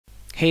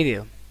Hey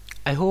there,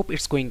 I hope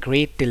it's going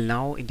great till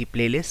now in the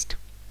playlist.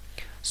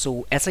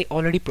 So as I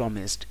already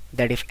promised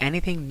that if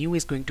anything new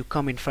is going to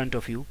come in front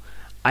of you,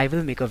 I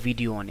will make a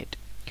video on it.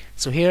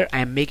 So here I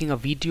am making a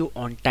video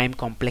on time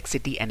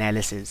complexity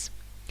analysis.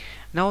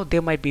 Now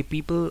there might be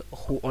people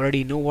who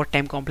already know what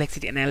time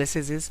complexity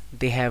analysis is.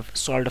 They have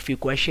solved a few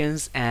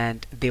questions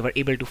and they were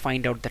able to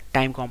find out the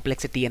time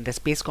complexity and the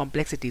space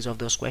complexities of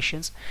those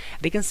questions.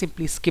 They can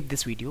simply skip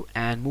this video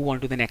and move on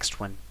to the next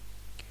one.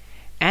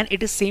 And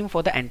it is same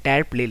for the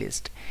entire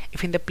playlist.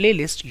 If in the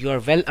playlist you are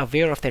well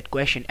aware of that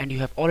question and you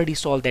have already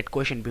solved that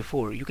question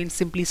before, you can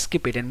simply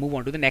skip it and move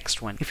on to the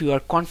next one if you are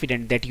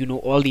confident that you know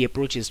all the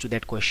approaches to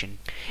that question.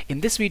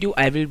 In this video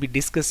I will be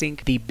discussing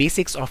the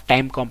basics of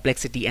time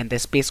complexity and the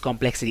space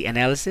complexity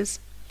analysis.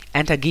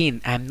 And again,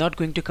 I am not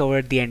going to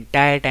cover the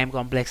entire time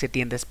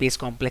complexity and the space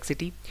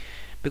complexity,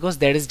 because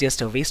that is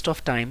just a waste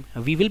of time.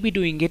 We will be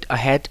doing it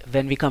ahead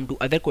when we come to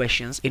other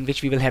questions in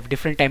which we will have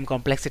different time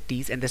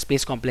complexities and the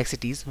space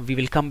complexities. We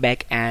will come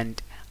back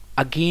and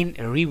again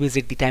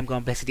revisit the time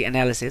complexity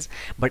analysis,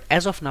 but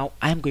as of now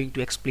I am going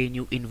to explain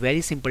you in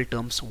very simple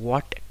terms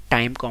what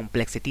time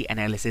complexity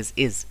analysis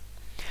is.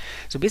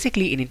 So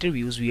basically in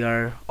interviews we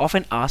are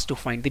often asked to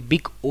find the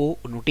big O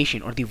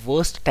notation or the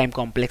worst time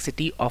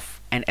complexity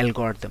of an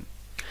algorithm.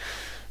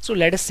 So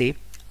let us say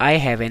I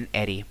have an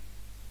array.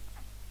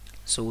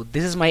 So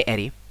this is my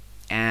array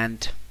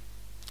and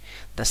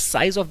the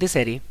size of this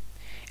array,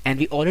 and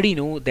we already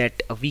know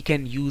that we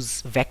can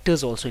use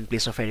vectors also in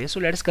place of arrays. So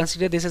let us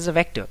consider this as a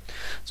vector.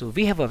 So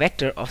we have a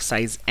vector of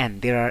size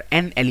n. There are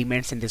n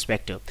elements in this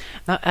vector.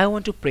 Now I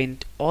want to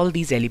print all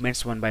these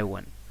elements one by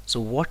one. So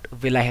what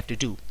will I have to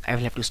do? I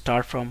will have to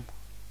start from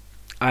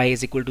I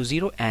is equal to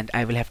 0 and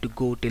I will have to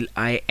go till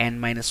I n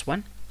minus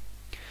 1.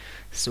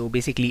 So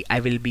basically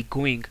I will be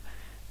going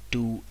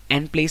to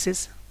n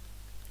places.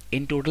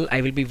 In total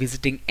I will be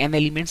visiting n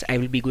elements. I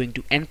will be going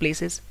to n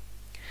places.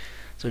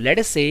 So let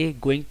us say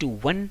going to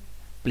one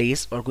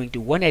place or going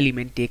to one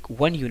element take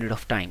 1 unit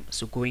of time.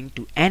 So going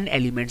to n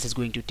elements is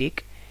going to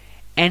take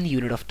n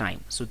unit of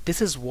time. So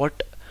this is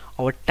what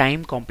our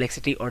time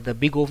complexity or the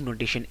big O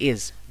notation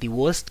is. The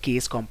worst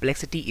case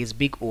complexity is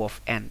big O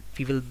of n.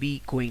 We will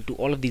be going to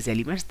all of these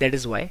elements. That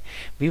is why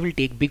we will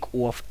take big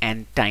O of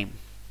n time.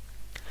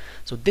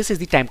 So this is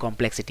the time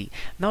complexity.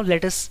 Now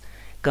let us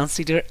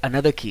consider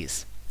another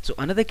case. So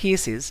another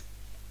case is,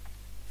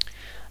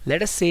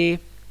 let us say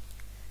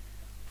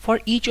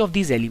for each of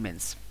these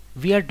elements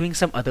we are doing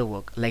some other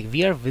work, like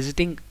we are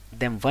visiting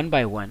them one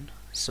by one.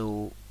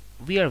 So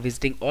we are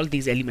visiting all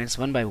these elements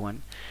one by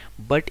one,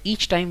 but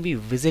each time we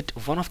visit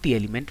one of the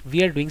element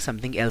we are doing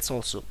something else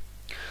also.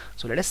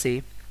 So let us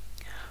say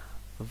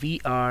we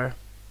are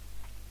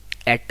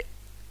at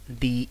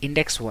the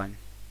index 1.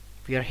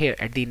 We are here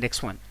at the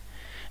index 1.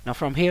 Now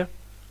from here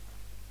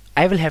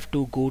I will have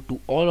to go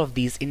to all of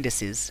these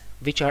indices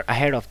which are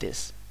ahead of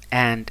this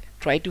and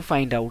try to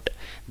find out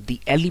the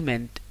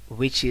element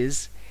which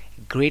is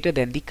greater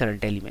than the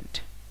current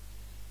element.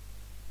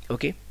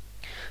 Okay,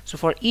 so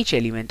for each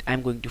element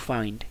I'm going to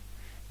find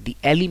the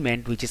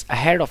element which is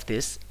ahead of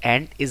this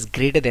and is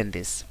greater than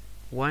this.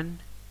 1,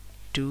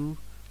 2,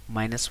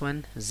 minus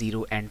 1,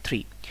 0 and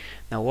 3.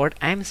 Now what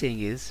I'm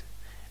saying is,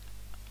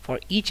 for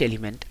each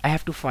element I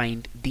have to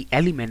find the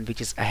element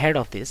which is ahead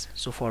of this.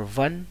 So for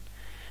 1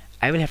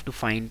 I will have to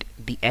find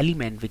the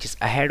element which is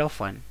ahead of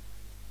 1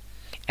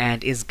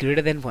 and is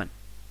greater than 1.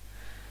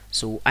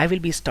 So I will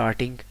be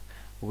starting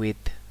with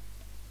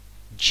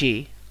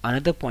j,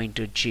 another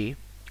pointer j,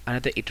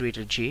 another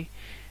iterator j,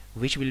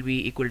 which will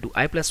be equal to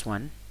I plus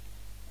 1.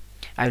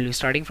 I will be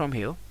starting from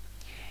here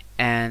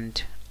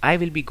and I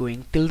will be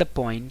going till the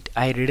point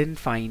I didn't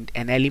find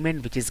an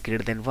element which is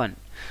greater than 1.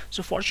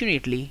 So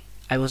fortunately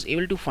I was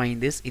able to find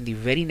this in the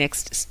very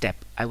next step.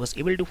 I was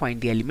able to find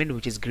the element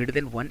which is greater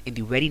than 1 in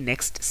the very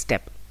next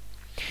step.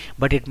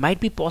 But it might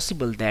be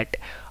possible that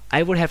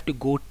I would have to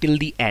go till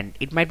the end.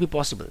 It might be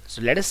possible. So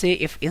let us say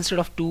if instead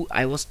of 2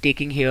 I was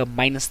taking here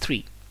minus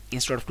 3.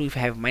 Instead of 2, if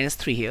I have minus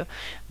 3 here,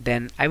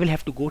 then I will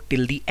have to go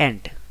till the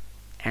end.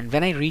 And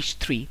when I reach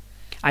 3,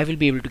 I will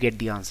be able to get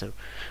the answer.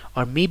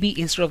 Or maybe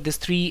instead of this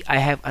 3 I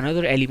have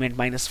another element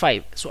minus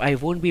 5. So I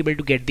won't be able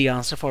to get the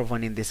answer for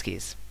 1 in this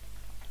case.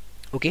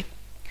 Okay.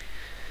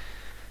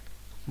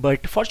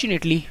 But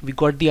fortunately we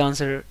got the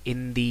answer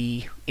in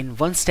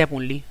one step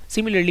only.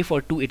 Similarly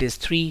for 2 it is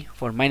 3,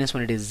 for minus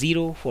 1 it is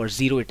 0, for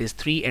 0 it is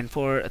 3, and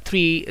for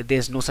 3 there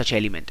is no such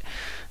element.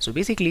 So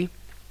basically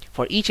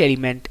for each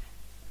element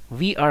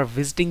we are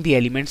visiting the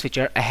elements which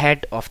are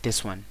ahead of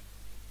this one.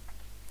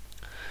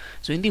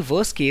 So in the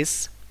worst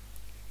case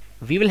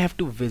we will have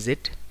to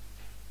visit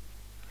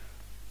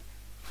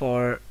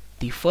for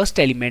the first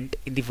element.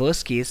 In the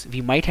worst case we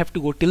might have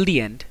to go till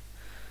the end.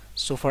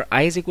 So for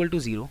I is equal to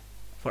 0,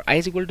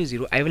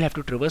 I will have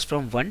to traverse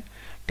from 1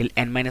 till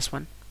n minus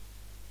 1.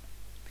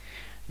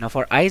 Now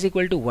for I is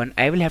equal to 1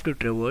 I will have to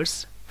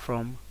traverse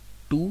from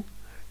 2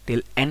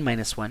 till n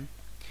minus 1.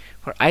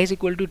 For I is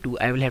equal to 2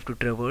 I will have to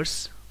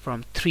traverse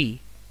from 3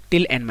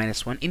 till n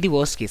minus 1 in the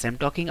worst case. I'm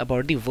talking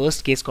about the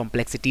worst case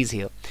complexities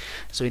here.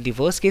 So in the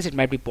worst case, it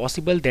might be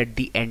possible that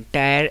the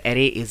entire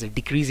array is a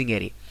decreasing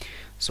array.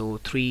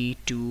 So 3,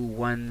 2,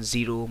 1,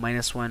 0,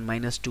 minus 1,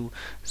 minus 2.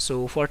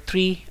 So for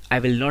 3, I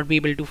will not be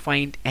able to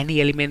find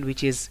any element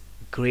which is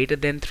greater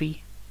than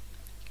 3.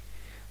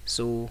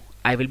 So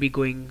I will be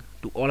going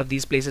to all of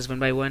these places one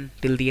by one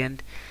till the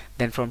end.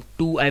 Then from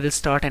 2 I will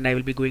start and I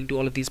will be going to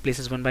all of these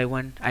places one by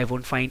one. I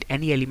won't find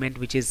any element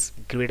which is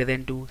greater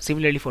than 2.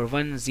 Similarly for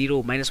 1,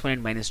 0, minus 1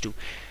 and minus 2.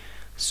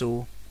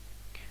 So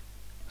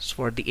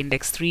for the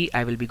index 3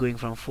 I will be going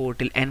from 4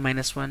 till n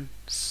minus 1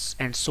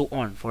 and so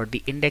on. For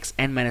the index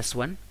n minus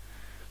 1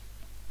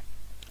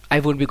 I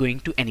won't be going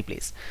to any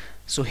place.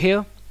 So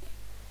here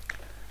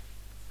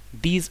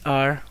these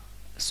are,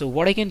 so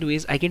what I can do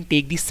is I can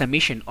take the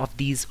summation of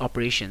these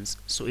operations.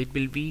 So it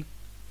will be,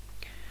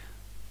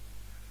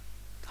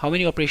 how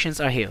many operations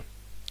are here?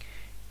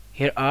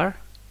 Here are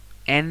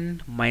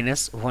n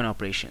minus 1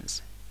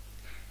 operations.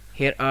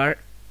 Here are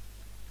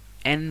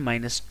n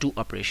minus 2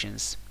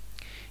 operations.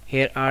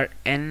 Here are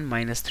n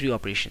minus 3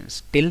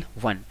 operations till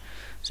 1.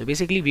 So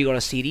basically we got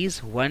a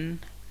series 1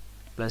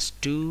 plus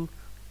 2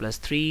 plus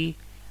 3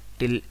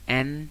 till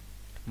n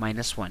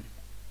minus 1.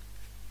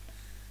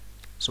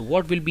 So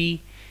what will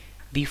be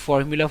the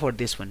formula for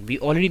this one? We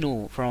already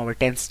know from our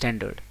 10th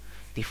standard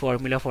the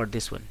formula for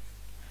this one.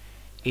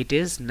 It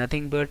is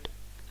nothing but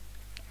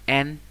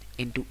n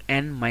into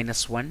n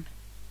minus 1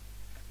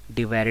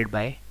 divided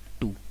by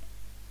 2.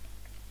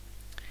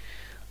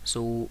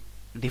 So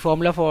the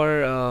formula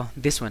for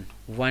this one,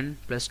 1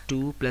 plus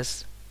 2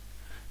 plus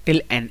till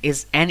n,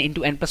 is n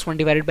into n plus 1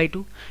 divided by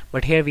 2,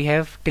 but here we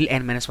have till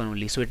n minus 1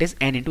 only, so it is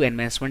n into n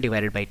minus 1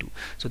 divided by 2.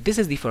 So this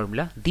is the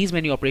formula. These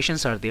many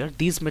operations are there,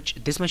 this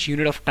much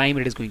unit of time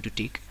it is going to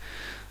take.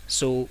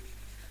 So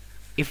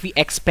if we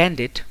expand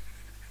it,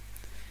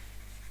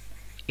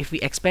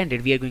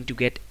 we are going to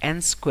get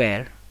n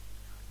square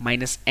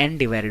minus n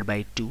divided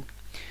by 2,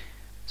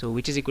 so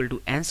which is equal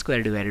to n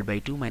square divided by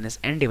 2 minus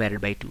n divided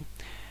by 2.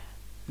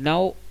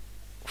 Now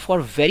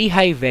for very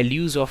high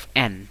values of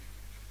n,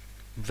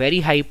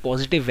 very high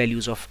positive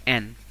values of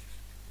n,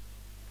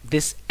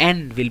 this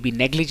n will be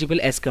negligible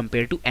as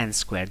compared to n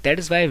square. That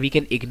is why we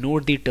can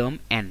ignore the term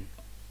n.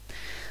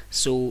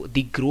 So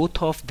the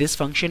growth of this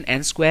function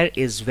n square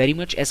is very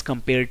much as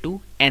compared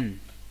to n.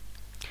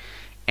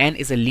 N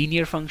is a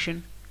linear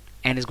function.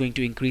 N is going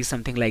to increase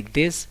something like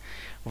this,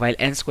 while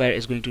n square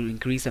is going to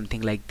increase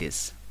something like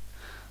this.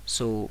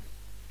 So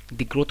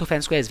the growth of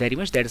n square is very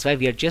much, that is why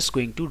we are just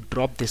going to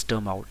drop this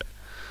term out.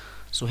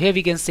 So here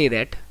we can say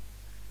that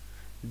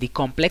the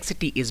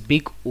complexity is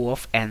big O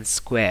of n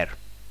square.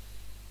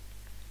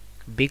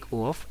 Big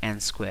O of n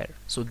square.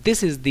 So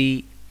this is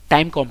the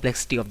time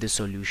complexity of this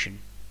solution.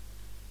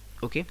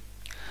 Okay,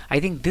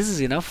 I think this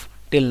is enough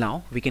till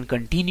now. We can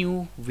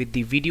continue with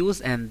the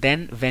videos, and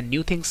then when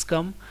new things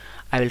come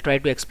I will try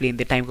to explain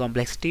the time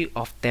complexity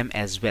of them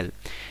as well.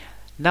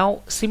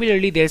 Now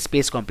similarly there is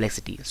space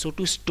complexity. So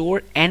to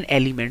store n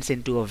elements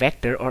into a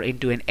vector or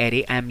into an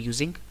array, I am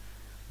using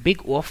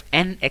big O of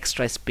n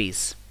extra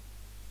space.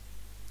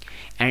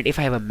 And if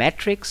I have a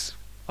matrix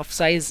of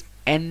size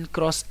n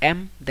cross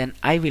m, then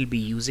I will be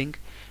using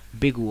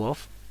big O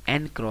of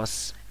n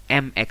cross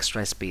m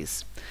extra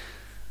space.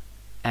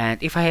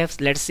 And if I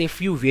have, let's say,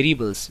 few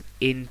variables,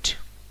 int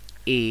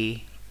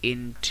a,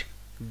 int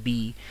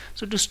b,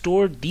 so to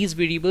store these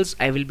variables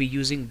I will be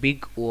using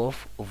big O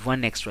of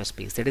 1 extra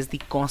space, that is the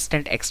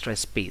constant extra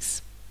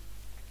space.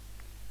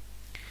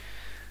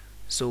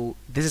 So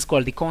this is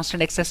called the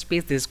constant extra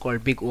space, this is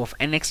called big O of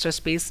n extra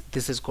space,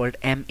 this is called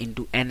m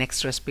into n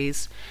extra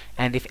space,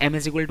 and if m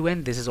is equal to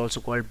n, this is also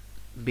called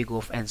big O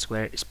of n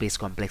square space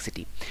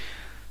complexity.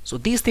 So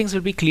these things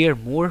will be clear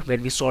more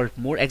when we solve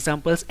more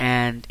examples,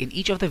 and in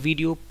each of the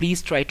video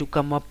please try to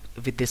come up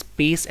with the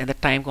space and the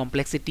time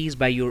complexities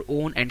by your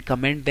own and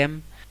comment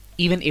them,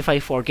 even if I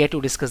forget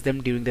to discuss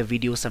them during the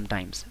video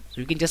sometimes.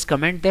 So you can just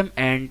comment them,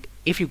 and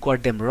if you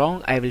got them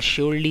wrong I will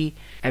surely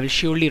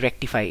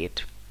rectify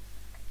it.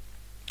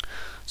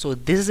 So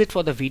this is it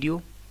for the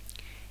video.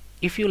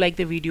 If you like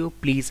the video,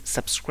 please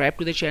subscribe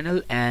to the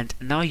channel, and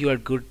now you are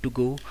good to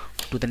go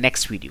to the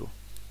next video.